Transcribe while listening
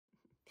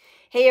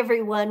Hey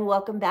everyone,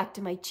 welcome back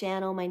to my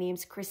channel. My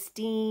name's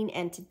Christine,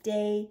 and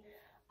today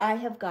I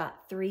have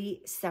got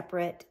 3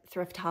 separate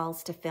thrift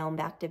hauls to film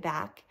back to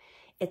back.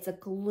 It's a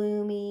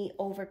gloomy,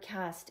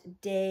 overcast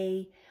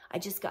day. I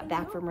just got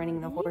back from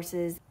running the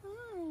horses.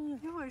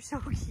 You are so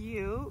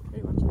cute.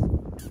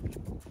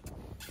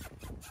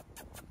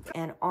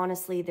 And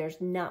honestly,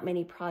 there's not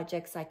many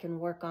projects I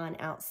can work on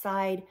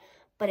outside,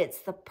 but it's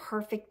the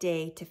perfect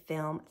day to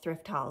film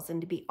thrift hauls.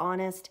 And to be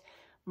honest,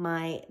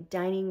 my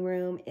dining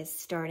room is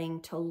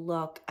starting to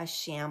look a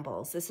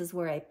shambles. This is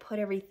where I put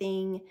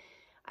everything.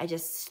 I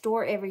just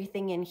store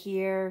everything in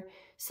here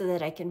so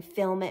that I can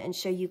film it and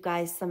show you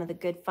guys some of the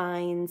good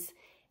finds,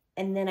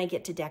 and then I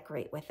get to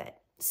decorate with it.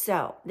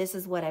 So this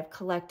is what I've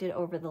collected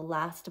over the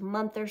last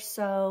month or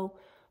so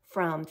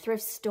from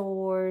thrift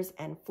stores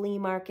and flea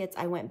markets.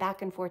 I went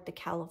back and forth to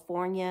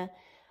California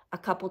a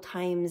couple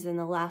times in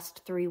the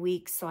last 3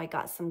 weeks, so I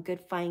got some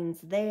good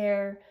finds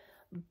there.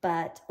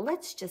 But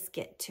let's just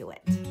get to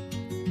it.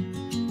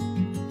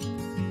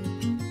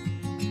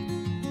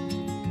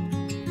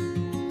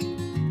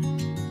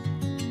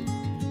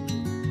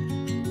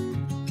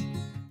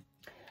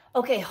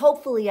 Okay,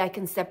 hopefully I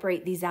can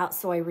separate these out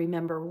so I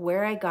remember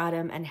where I got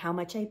them and how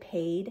much I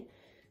paid.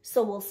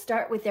 So we'll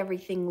start with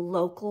everything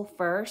local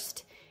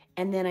first,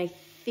 and then I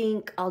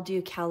think I'll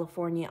do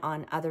California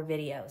on other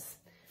videos.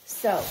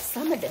 So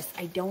some of this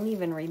I don't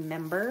even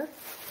remember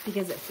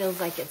because it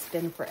feels like it's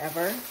been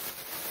forever.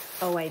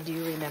 Oh, I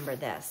do remember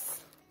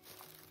this.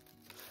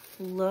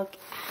 Look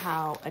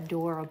how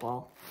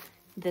adorable.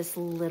 This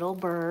little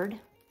bird.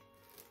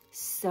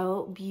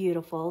 So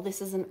beautiful.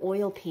 This is an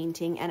oil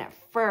painting, and at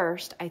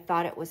first I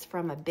thought it was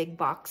from a big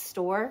box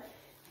store,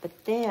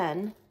 but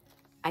then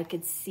I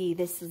could see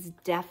this is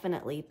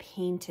definitely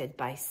painted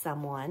by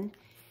someone,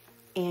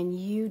 and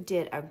you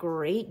did a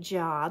great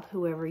job,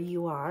 whoever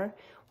you are.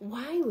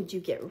 Why would you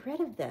get rid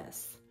of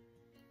this?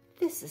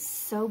 This is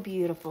so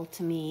beautiful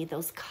to me.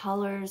 Those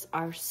colors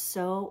are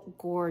so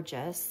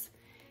gorgeous,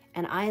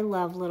 and I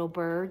love little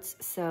birds,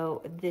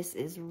 so this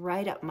is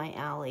right up my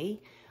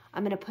alley.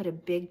 I'm gonna put a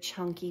big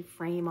chunky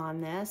frame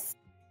on this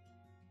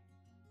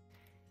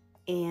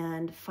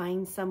and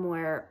find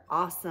somewhere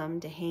awesome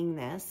to hang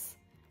this.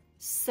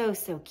 So,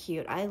 so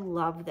cute. I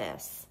love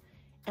this.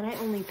 And I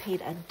only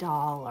paid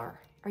 $1.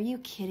 Are you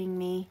kidding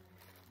me?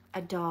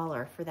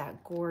 $1 for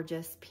that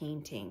gorgeous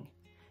painting.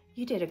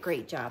 You did a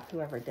great job,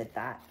 whoever did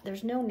that.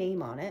 There's no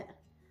name on it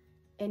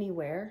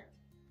anywhere.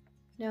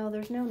 No,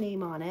 there's no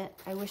name on it.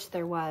 I wish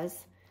there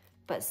was,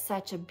 but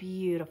such a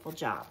beautiful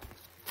job.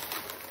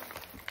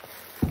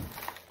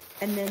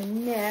 And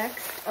then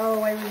next,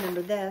 oh, I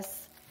remember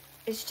this.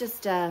 It's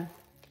just a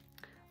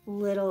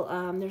little,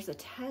 there's a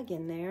tag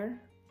in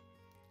there.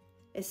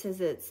 It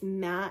says it's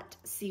matte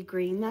sea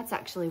green. That's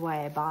actually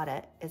why I bought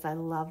it, is I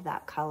love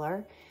that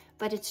color.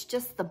 But it's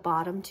just the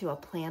bottom to a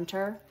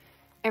planter.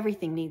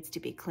 Everything needs to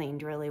be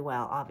cleaned really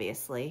well,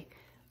 obviously.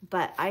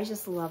 But I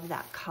just love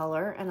that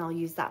color, and I'll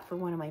use that for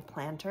one of my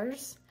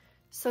planters.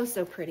 So,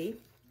 so pretty.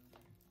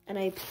 And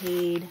I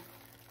paid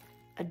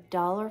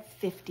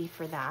 $1.50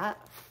 for that.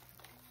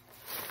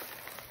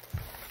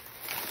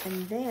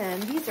 And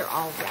then these are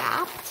all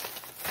wrapped.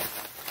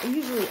 I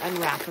usually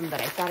unwrap them,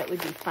 but I thought it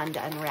would be fun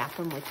to unwrap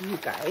them with you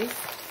guys.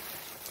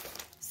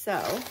 So,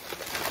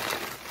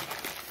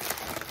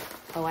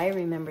 oh, I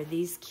remember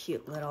these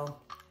cute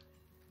little,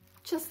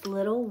 just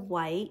little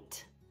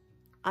white.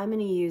 I'm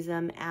gonna use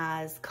them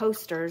as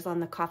coasters on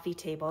the coffee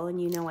table,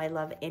 and you know I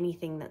love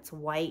anything that's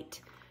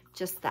white.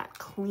 Just that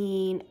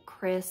clean,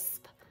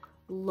 crisp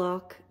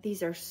look.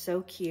 These are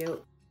so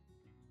cute.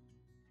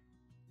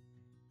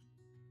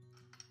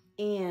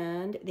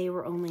 And they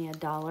were only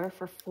 $1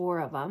 for 4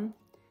 of them.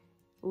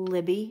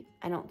 Libby,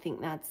 I don't think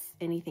that's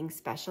anything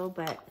special,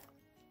 but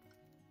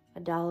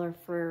 $1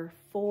 for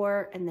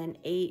 4, and then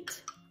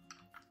 8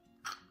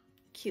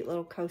 cute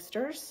little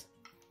coasters.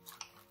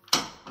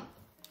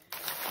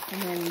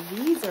 And then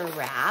these are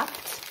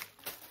wrapped.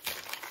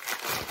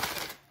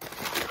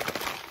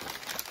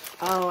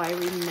 Oh, I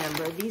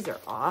remember. These are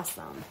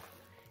awesome.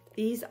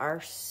 These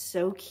are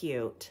so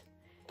cute.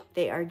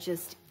 They are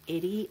just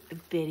itty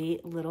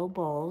bitty little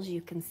bowls. You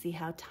can see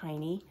how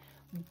tiny,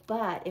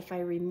 but if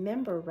I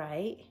remember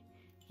right,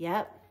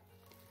 yep,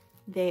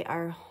 they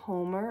are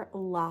Homer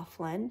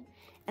Laughlin,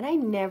 and I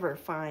never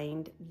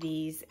find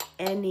these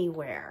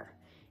anywhere.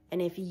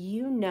 And if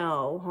you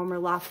know Homer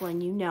Laughlin,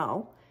 you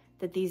know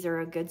that these are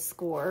a good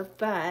score.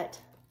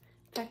 But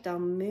in fact, I'll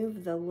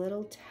move the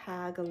little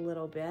tag a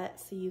little bit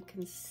so you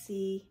can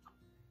see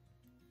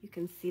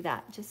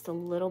that just a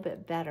little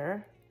bit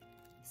better.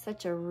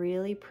 Such a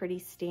really pretty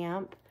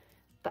stamp.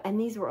 And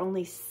these were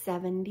only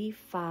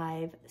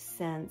 75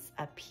 cents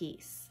a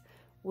piece,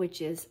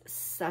 which is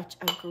such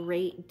a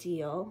great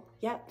deal.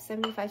 Yep,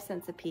 75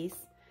 cents a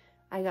piece.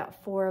 I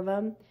got 4 of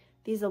them.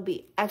 These will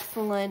be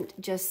excellent,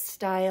 just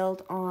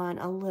styled on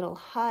a little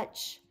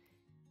hutch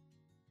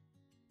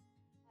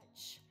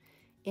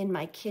in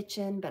my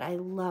kitchen, but I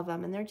love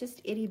them, and they're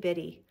just itty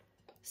bitty.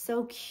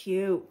 So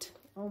cute.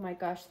 Oh my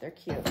gosh, they're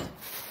cute.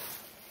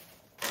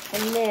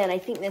 And then I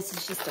think this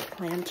is just a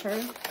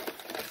planter.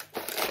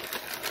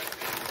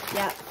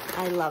 Yep,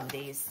 I love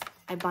these.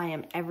 I buy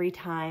them every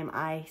time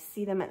I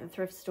see them at the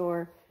thrift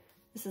store.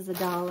 This is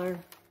 $1.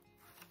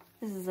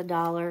 This is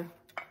 $1.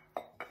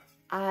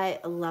 I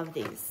love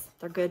these.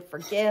 They're good for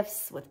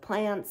gifts with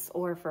plants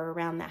or for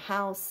around the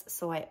house,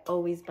 so I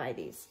always buy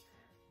these.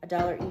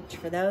 $1 each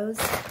for those.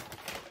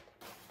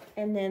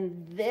 And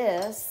then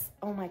this,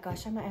 oh my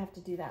gosh, I might have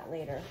to do that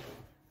later.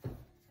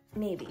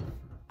 Maybe,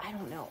 I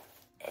don't know.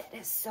 It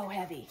is so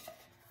heavy.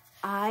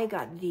 I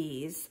got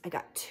these, I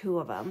got 2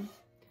 of them.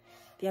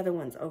 The other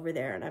one's over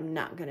there and I'm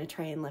not gonna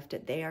try and lift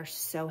it. They are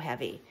so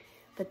heavy,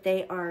 but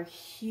they are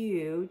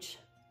huge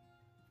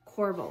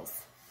corbels.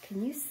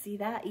 Can you see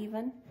that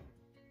even?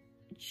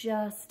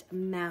 Just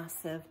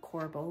massive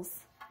corbels.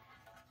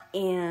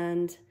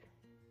 And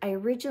I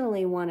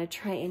originally want to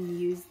try and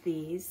use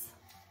these.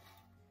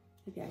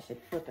 Maybe I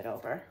should flip it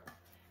over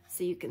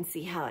so you can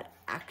see how it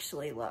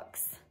actually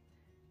looks.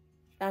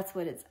 That's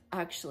what it's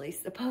actually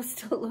supposed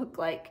to look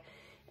like.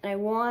 And I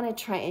want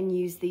to try and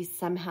use these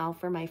somehow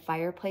for my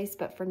fireplace,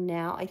 but for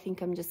now I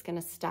think I'm just going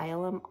to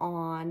style them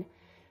on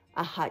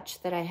a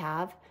hutch that I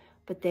have.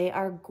 But they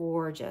are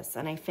gorgeous,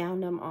 and I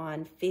found them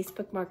on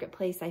Facebook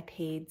Marketplace. I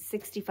paid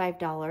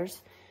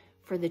 $65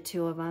 for the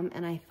 2 of them,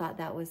 and I thought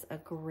that was a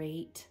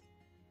great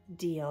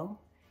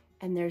deal.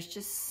 And there's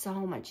just so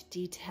much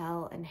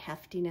detail and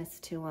heftiness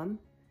to them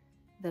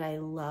that I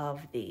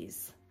love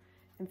these.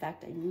 In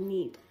fact, I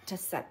need to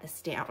set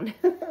this down.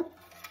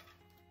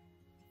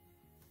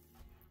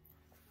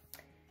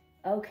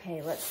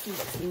 Okay, let's see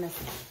what's in this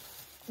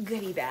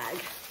goodie bag.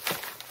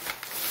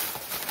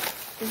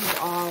 This is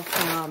all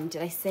from,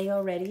 did I say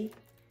already?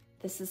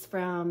 This is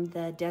from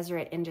the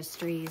Deseret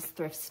Industries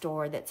thrift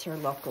store that's here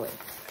locally.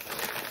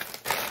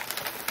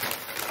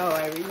 Oh,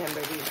 I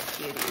remember these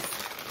beauties.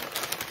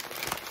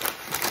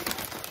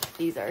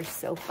 These are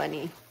so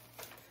funny.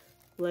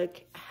 Look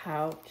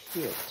how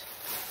cute.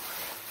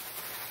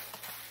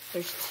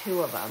 There's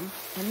 2 of them,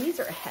 and these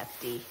are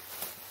hefty.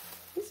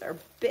 These are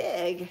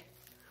big.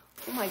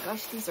 Oh my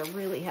gosh, these are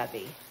really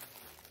heavy.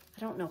 I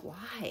don't know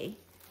why,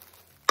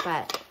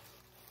 but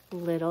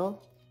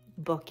little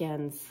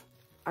bookends.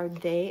 Are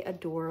they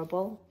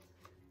adorable?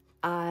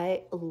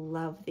 I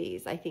love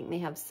these. I think they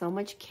have so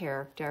much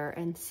character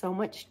and so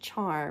much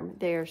charm.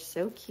 They are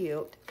so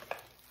cute.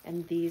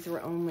 And these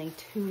were only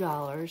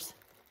 $2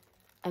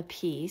 a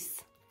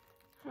piece.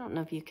 I don't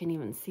know if you can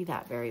even see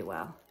that very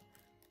well,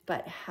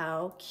 but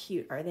how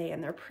cute are they?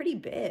 And they're pretty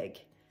big,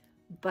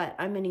 but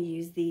I'm gonna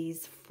use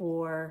these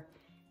for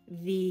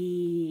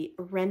the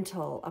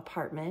rental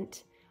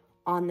apartment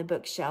on the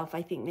bookshelf.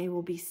 I think they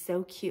will be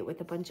so cute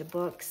with a bunch of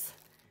books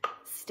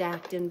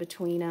stacked in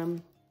between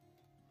them.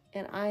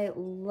 And I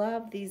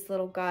love these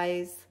little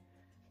guys.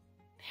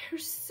 They're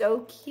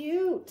so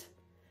cute.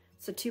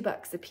 So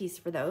 $2 a piece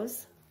for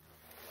those.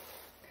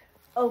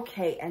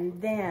 Okay,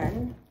 and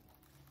then,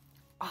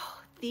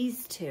 oh,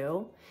 these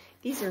 2.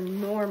 These are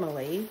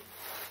normally,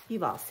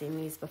 you've all seen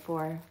these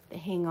before. They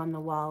hang on the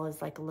wall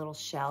as like a little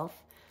shelf,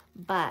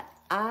 but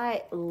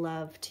I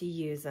love to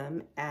use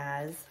them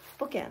as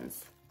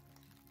bookends.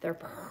 They're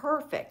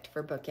perfect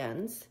for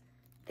bookends.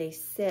 They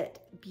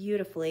sit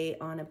beautifully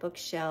on a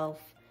bookshelf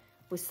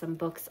with some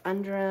books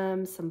under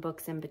them, some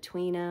books in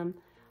between them.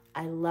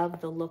 I love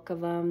the look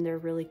of them. They're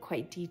really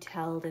quite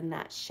detailed in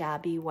that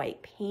shabby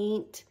white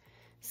paint.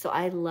 So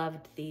I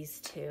loved these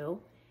 2,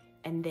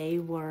 and they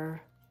were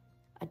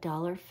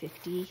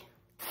 $1.50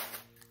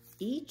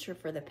 each, or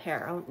for the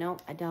pair? Oh no,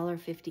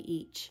 $1.50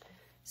 each.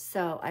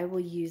 So I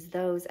will use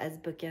those as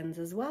bookends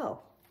as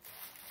well.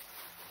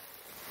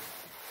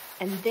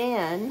 And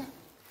then,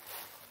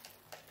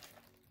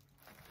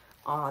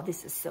 oh,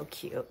 this is so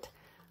cute.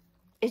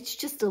 It's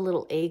just a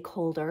little egg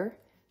holder,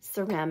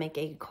 ceramic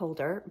egg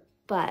holder,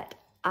 but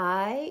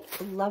I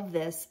love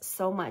this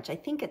so much. I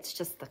think it's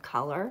just the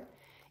color.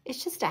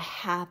 It's just a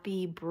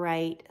happy,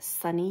 bright,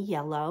 sunny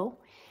yellow.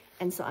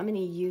 And so I'm gonna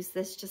use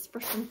this just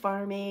for some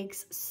farm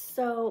eggs.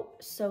 So,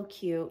 so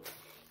cute.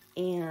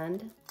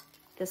 And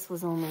this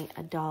was only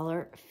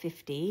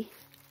 $1.50.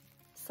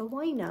 So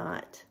why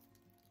not?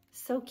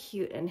 So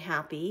cute and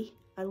happy.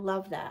 I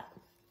love that.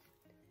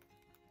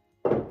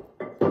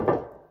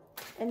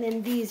 And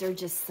then these are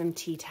just some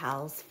tea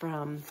towels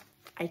from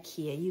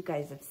IKEA. You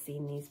guys have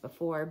seen these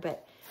before,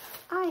 but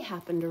I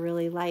happen to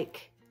really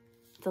like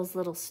those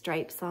little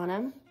stripes on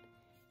them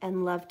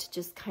and love to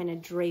just kind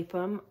of drape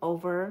them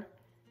over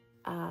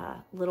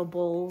little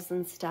bowls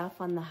and stuff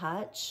on the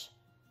hutch.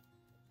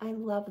 I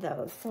love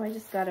those. So I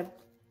just got a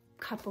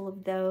couple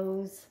of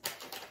those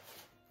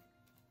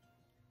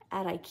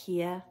at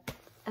IKEA,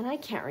 and I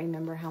can't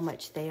remember how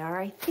much they are.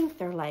 I think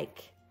they're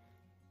like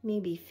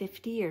maybe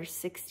 50 or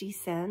 60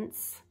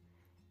 cents.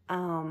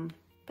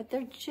 But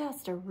they're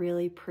just a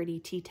really pretty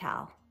tea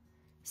towel.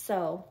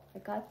 So I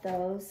got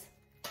those.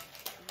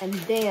 And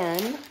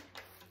then,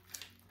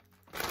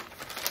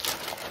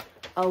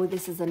 oh,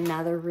 this is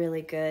another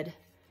really good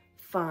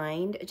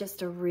find.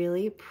 Just a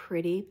really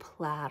pretty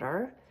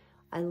platter.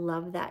 I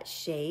love that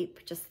shape,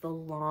 just the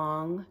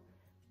long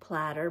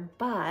platter,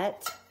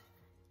 but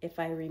if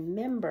I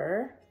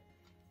remember,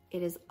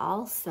 it is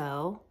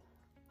also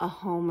a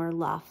Homer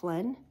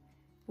Laughlin,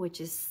 which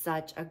is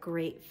such a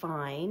great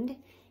find.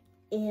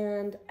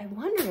 And I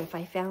wonder if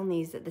I found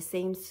these at the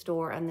same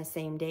store on the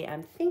same day.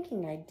 I'm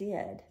thinking I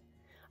did.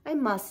 I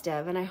must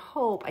have, and I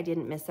hope I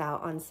didn't miss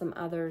out on some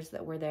others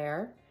that were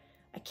there.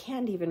 I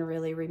can't even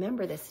really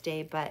remember this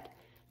day, but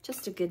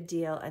just a good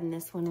deal. And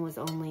this one was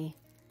only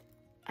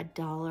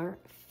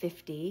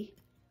 $1.50.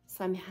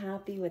 So I'm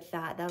happy with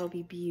that. That'll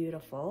be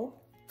beautiful.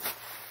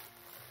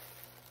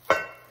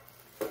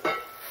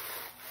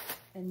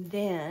 And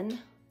then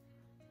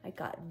I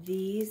got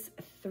these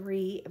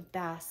 3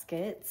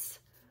 baskets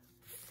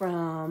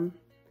from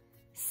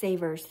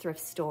Savers Thrift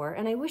Store.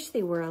 And I wish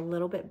they were a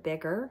little bit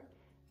bigger,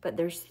 but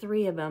there's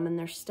 3 of them and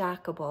they're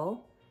stackable.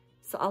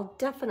 So I'll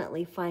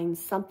definitely find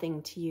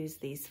something to use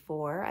these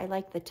for. I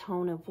like the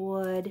tone of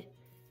wood.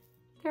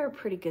 They're a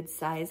pretty good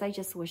size. I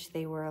just wish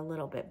they were a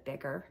little bit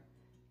bigger,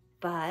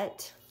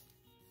 but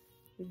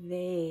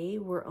they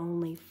were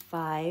only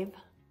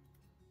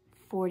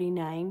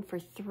 $5.49 for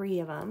 3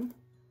 of them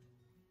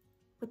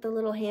with the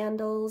little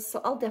handles.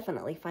 So I'll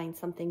definitely find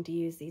something to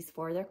use these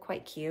for. They're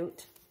quite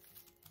cute.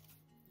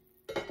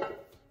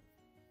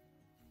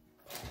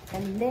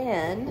 And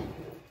then,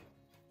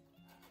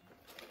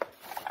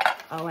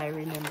 oh, I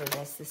remember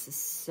this. This is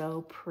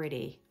so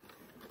pretty.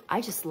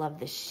 I just love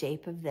the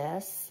shape of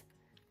this.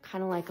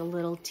 Kind of like a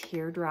little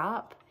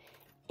teardrop.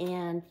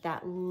 And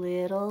that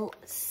little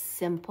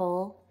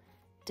simple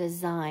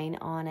design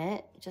on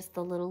it. Just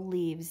the little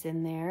leaves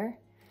in there.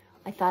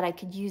 I thought I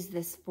could use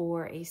this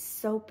for a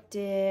soap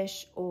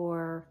dish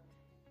or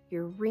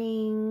your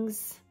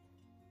rings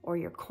or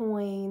your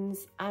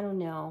coins. I don't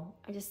know.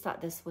 I just thought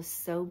this was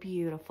so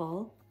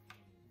beautiful.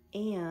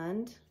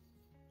 And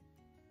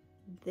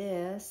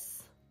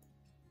this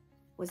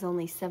was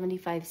only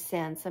 75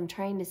 cents. I'm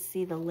trying to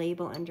see the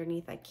label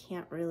underneath. I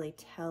can't really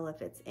tell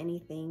if it's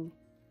anything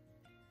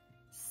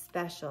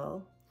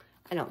special.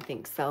 I don't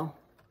think so.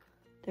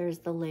 There's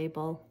the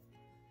label.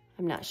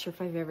 I'm not sure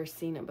if I've ever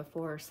seen it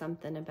before or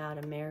something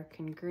about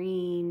American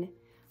green,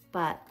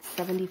 but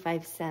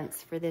 75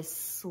 cents for this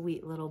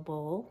sweet little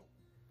bowl.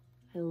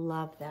 I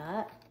love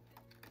that.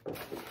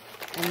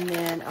 And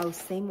then, oh,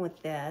 same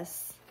with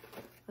this.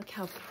 Look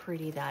how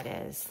pretty that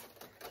is.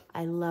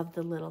 I love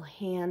the little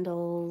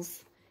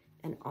handles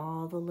and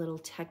all the little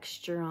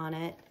texture on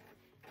it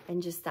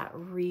and just that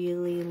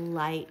really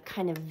light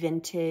kind of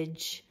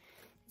vintage.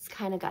 It's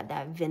kind of got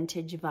that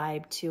vintage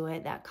vibe to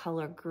it. That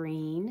color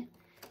green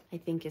I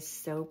think is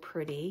so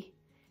pretty.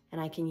 And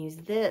I can use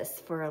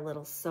this for a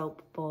little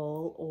soap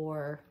bowl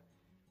or,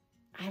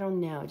 I don't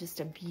know,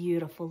 just a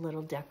beautiful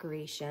little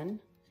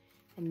decoration.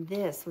 And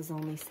this was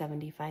only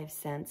 75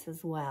 cents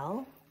as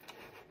well.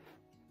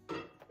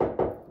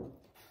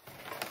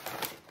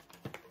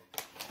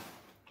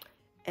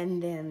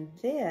 And then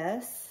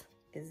this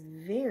is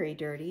very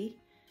dirty.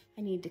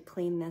 I need to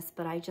clean this,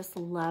 but I just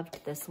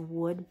loved this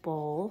wood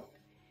bowl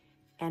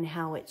and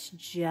how it's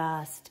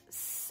just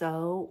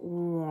so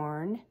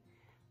worn.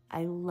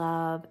 I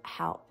love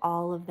how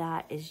all of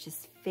that is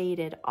just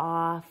faded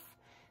off.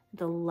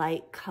 The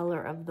light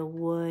color of the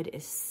wood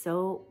is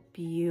so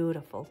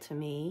beautiful to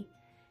me.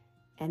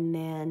 And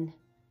then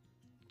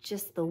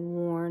just the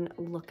worn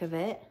look of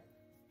it.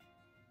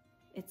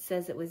 It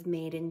says it was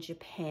made in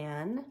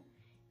Japan.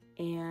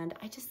 And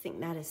I just think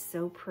that is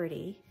so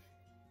pretty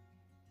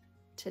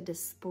to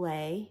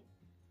display,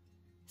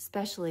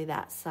 especially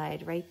that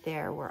side right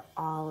there where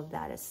all of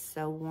that is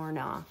so worn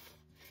off.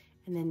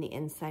 And then the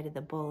inside of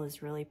the bowl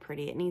is really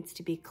pretty. It needs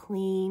to be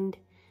cleaned.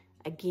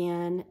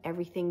 Again,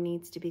 everything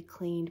needs to be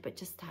cleaned, but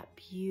just that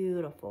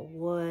beautiful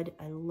wood.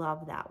 I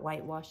love that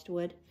whitewashed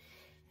wood.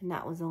 And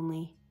that was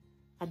only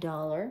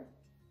 $1.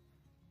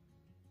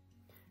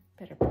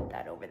 Better put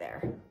that over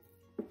there.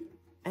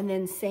 And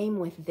then same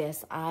with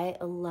this. I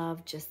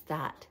love just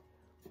that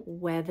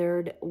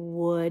weathered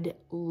wood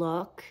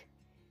look.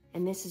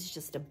 And this is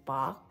just a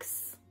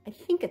box. I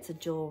think it's a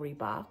jewelry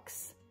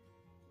box,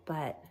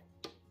 but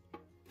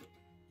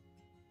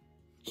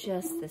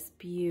just this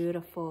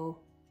beautiful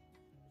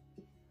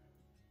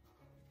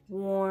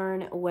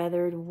worn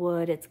weathered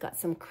wood. It's got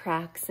some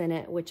cracks in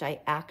it, which I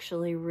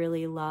actually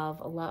really love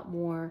a lot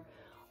more.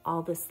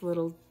 All this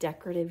little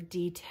decorative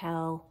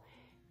detail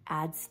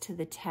adds to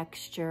the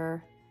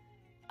texture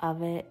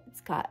of it.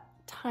 It's got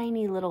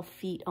tiny little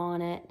feet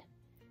on it,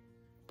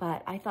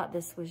 but I thought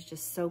this was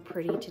just so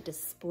pretty to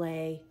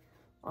display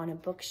on a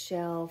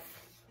bookshelf,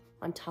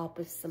 on top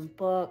of some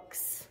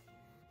books.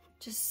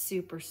 Just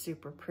super,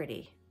 super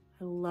pretty.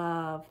 I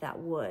love that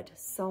wood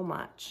so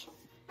much.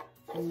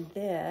 And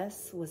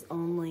this was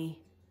only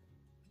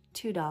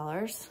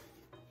 $2.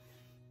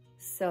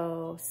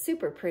 So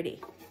super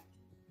pretty.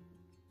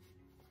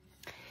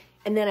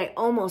 And then I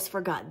almost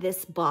forgot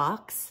this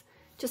box.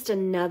 Just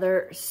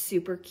another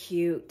super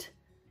cute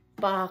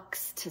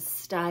box to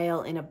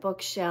style in a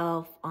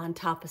bookshelf on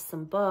top of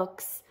some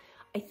books.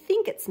 I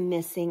think it's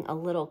missing a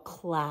little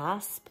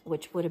clasp,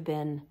 which would have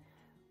been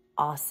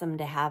awesome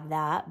to have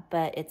that,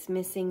 but it's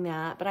missing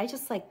that. But I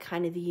just like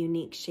kind of the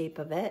unique shape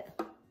of it.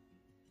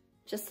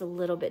 Just a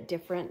little bit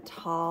different,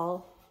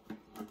 tall.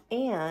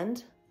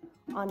 And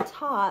on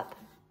top,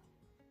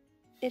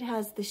 it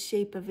has the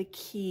shape of a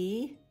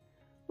key,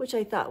 which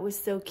I thought was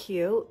so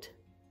cute.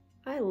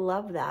 I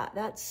love that.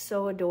 That's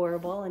so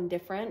adorable and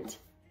different.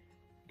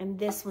 And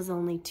this was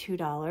only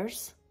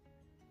 $2.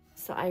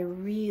 So I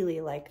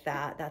really like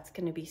that. That's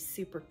gonna be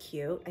super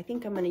cute. I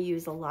think I'm gonna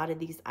use a lot of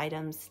these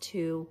items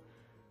to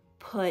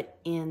put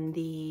in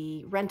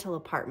the rental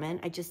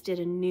apartment. I just did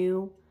a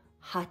new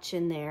hutch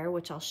in there,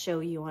 which I'll show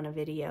you on a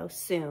video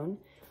soon.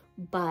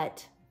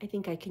 But I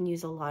think I can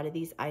use a lot of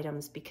these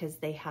items because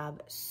they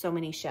have so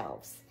many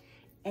shelves.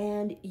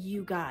 And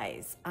you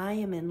guys, I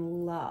am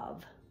in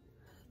love.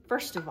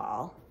 First of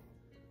all,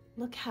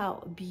 look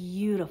how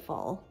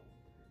beautiful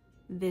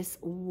this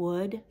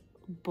wood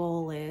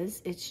bowl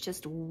is. It's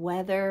just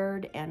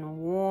weathered and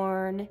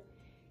worn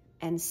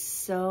and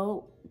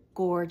so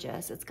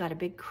gorgeous. It's got a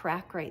big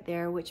crack right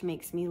there, which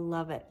makes me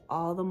love it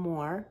all the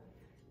more.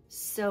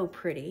 So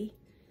pretty.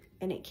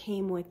 And it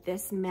came with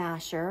this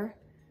masher,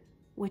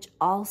 which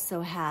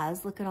also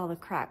has, look at all the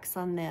cracks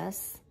on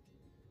this.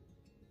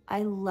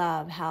 I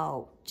love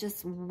how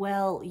just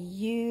well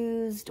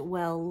used,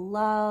 well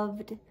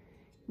loved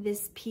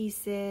this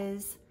piece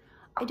is.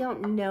 I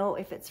don't know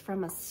if it's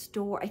from a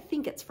store. I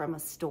think it's from a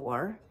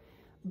store,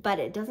 but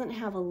it doesn't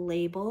have a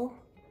label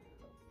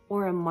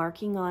or a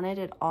marking on it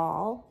at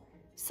all.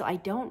 So I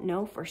don't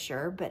know for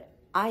sure, but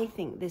I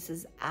think this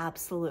is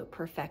absolute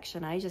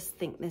perfection. I just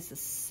think this is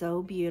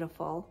so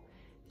beautiful.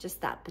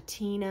 Just that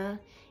patina.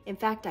 In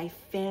fact, I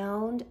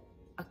found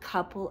a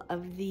couple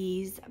of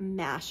these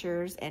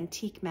mashers,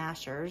 antique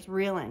mashers,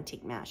 real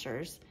antique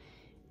mashers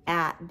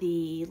at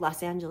the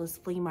Los Angeles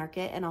flea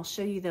market, and I'll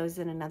show you those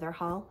in another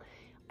haul.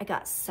 I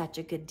got such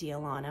a good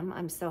deal on them.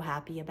 I'm so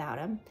happy about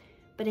them.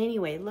 But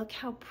anyway, look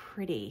how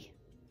pretty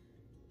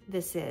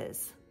this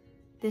is.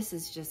 This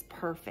is just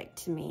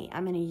perfect to me.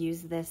 I'm gonna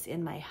use this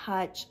in my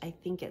hutch. I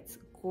think it's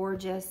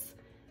gorgeous.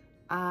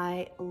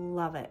 I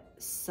love it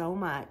so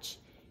much.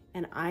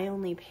 And I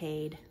only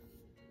paid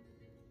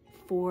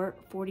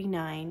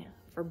 $4.49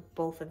 for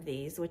both of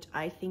these, which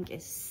I think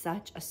is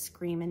such a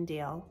screaming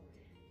deal.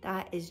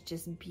 That is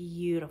just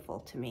beautiful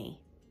to me.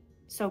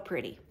 So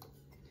pretty.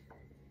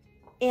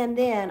 And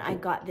then I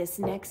got this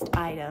next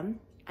item.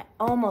 I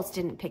almost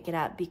didn't pick it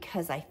up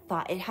because I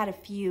thought it had a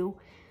few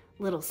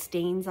little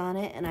stains on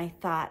it and I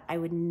thought I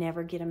would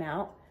never get them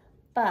out.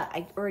 But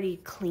I already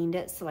cleaned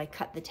it, so I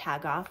cut the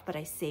tag off, but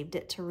I saved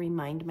it to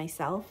remind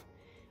myself.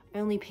 I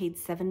only paid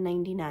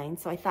 $7.99,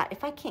 so I thought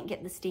if I can't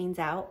get the stains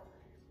out,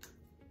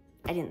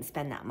 I didn't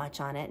spend that much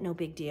on it, no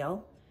big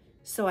deal.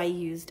 So I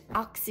used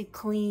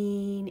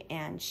OxyClean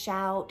and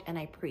Shout, and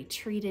I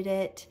pre-treated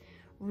it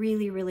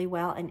really, really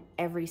well, and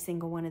every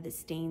single one of the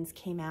stains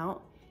came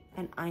out,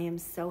 and I am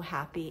so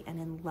happy and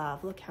in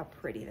love. Look how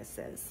pretty this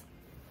is.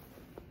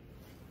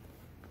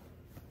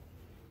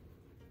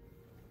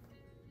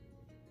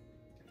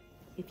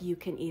 If you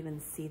can even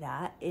see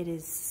that, it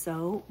is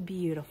so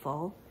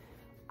beautiful.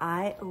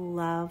 I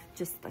love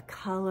just the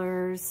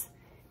colors,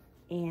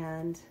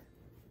 and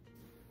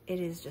it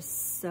is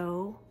just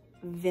so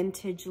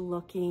vintage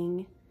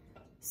looking,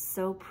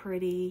 so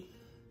pretty.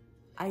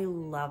 I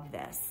love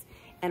this.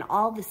 And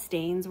all the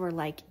stains were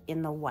like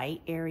in the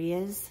white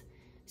areas.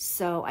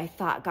 So I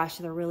thought, gosh,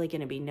 they're really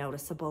gonna be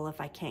noticeable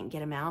if I can't get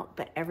them out,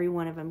 but every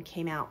one of them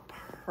came out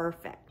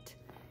perfect.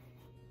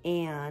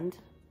 And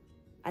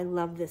I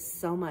love this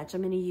so much.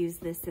 I'm gonna use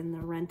this in the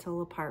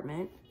rental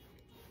apartment.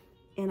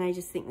 And I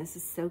just think this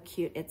is so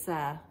cute. It's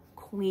a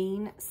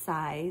queen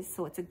size,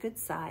 so it's a good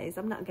size.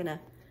 I'm not gonna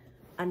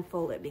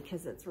unfold it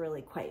because it's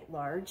really quite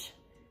large,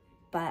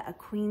 but a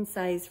queen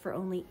size for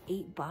only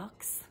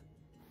 $8.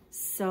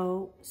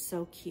 So,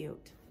 so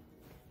cute.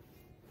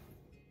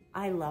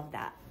 I love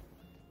that.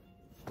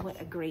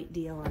 What a great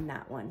deal on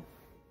that one.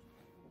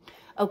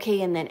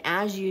 Okay, and then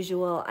as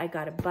usual, I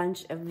got a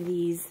bunch of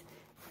these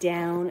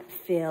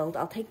down-filled.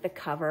 I'll take the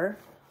cover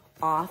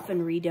off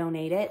and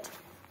redonate it.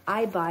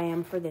 I buy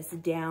them for this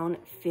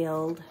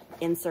down-filled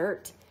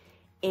insert,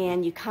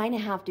 and you kind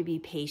of have to be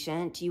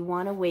patient. You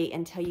want to wait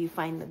until you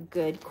find the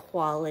good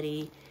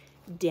quality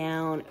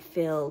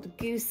down-filled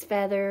goose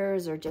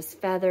feathers or just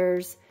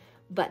feathers,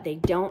 but they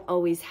don't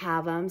always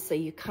have them, so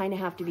you kind of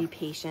have to be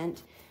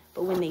patient.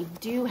 But when they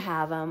do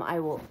have them, I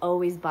will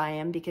always buy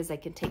them because I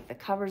can take the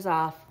covers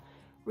off,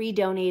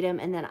 redonate them,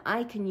 and then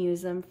I can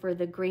use them for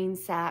the grain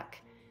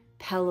sack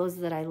pillows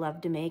that I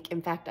love to make.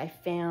 In fact, I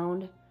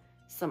found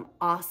some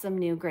awesome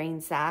new grain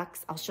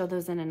sacks. I'll show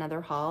those in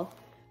another haul.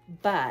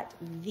 But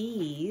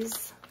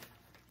these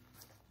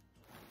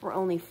were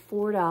only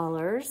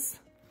 $4.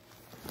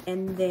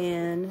 And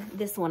then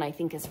this one I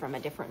think is from a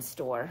different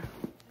store.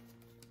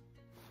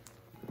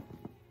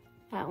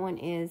 That one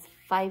is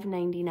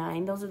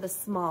 $5.99. Those are the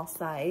small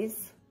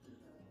size.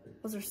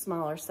 Those are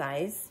smaller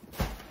size.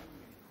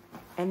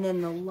 And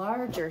then the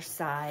larger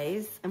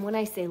size, and when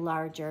I say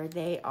larger,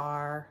 they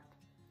are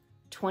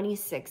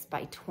 26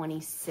 by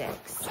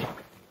 26.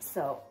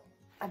 So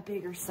a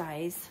bigger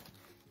size.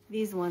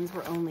 These ones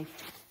were only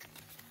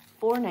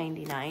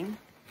 $4.99,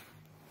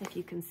 if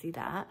you can see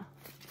that.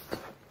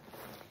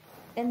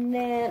 And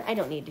then, I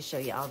don't need to show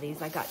you all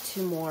these. I got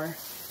 2 more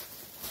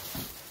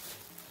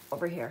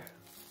over here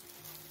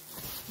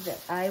that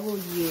I will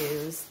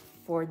use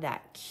for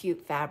that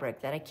cute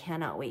fabric that I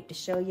cannot wait to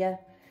show you.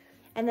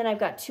 And then I've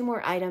got 2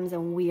 more items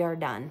and we are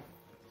done.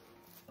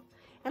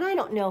 And I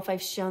don't know if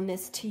I've shown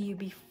this to you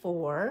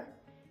before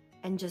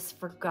and just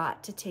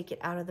forgot to take it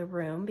out of the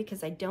room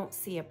because I don't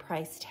see a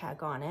price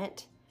tag on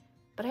it,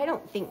 but I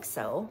don't think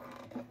so.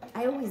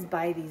 I always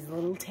buy these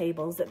little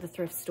tables at the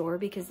thrift store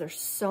because there's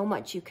so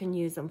much you can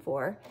use them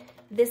for.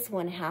 This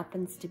one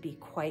happens to be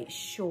quite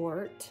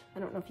short. I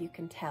don't know if you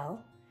can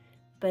tell,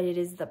 but it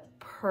is the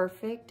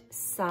perfect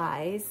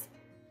size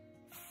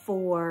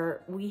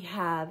for we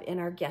have in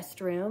our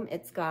guest room.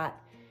 It's got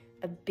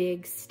a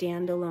big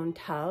standalone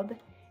tub,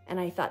 and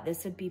I thought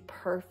this would be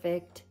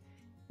perfect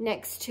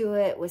next to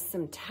it with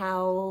some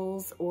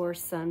towels or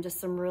just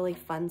some really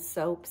fun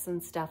soaps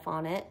and stuff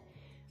on it.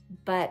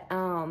 But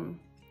I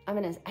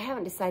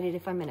haven't decided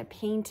if I'm gonna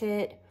paint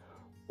it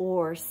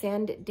or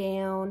sand it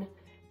down,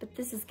 but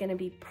this is gonna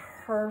be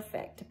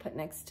perfect to put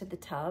next to the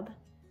tub.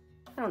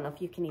 I don't know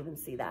if you can even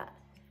see that,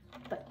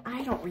 but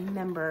I don't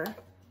remember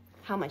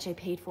how much I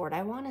paid for it.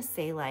 I wanna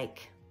say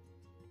like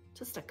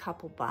just a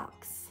couple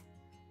bucks.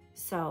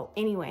 So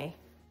anyway,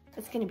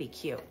 it's gonna be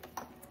cute.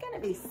 It's gonna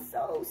be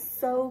so,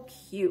 so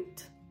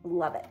cute.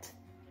 Love it.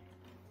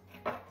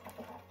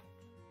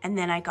 And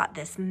then I got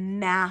this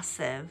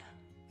massive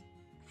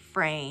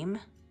frame.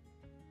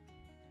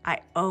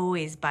 I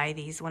always buy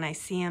these when I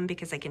see them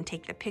because I can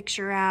take the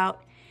picture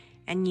out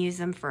and use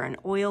them for an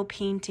oil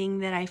painting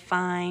that I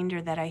find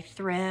or that I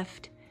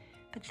thrift.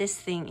 But this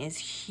thing is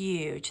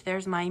huge.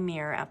 There's my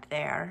mirror up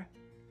there.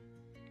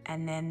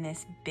 And then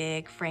this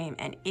big frame,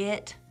 and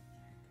it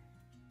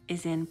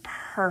is in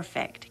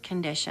perfect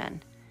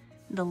condition.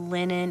 The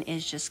linen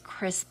is just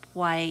crisp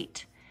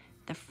white.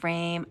 The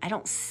frame, I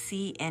don't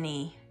see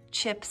any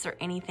chips or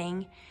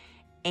anything.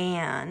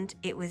 And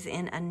it was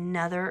in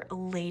another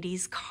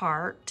lady's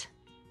cart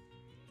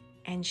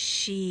and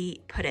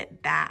she put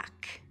it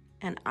back.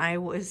 And I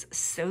was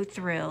so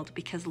thrilled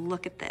because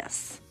look at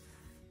this.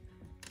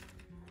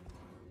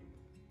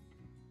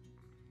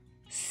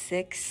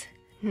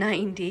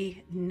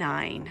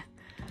 $6.99.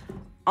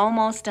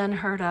 Almost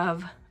unheard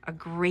of, a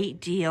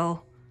great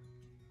deal,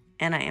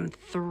 and I am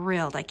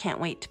thrilled. I can't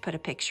wait to put a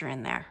picture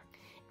in there.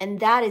 And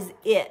that is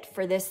it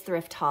for this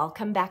thrift haul.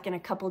 Come back in a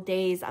couple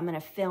days. I'm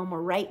gonna film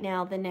right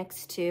now the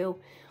next 2.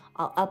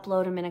 I'll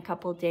upload them in a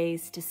couple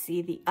days to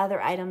see the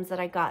other items that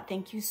I got.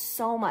 Thank you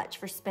so much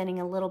for spending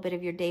a little bit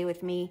of your day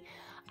with me.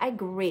 I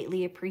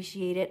greatly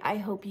appreciate it. I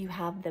hope you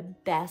have the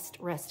best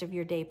rest of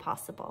your day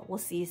possible. We'll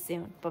see you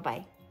soon.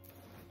 Bye-bye.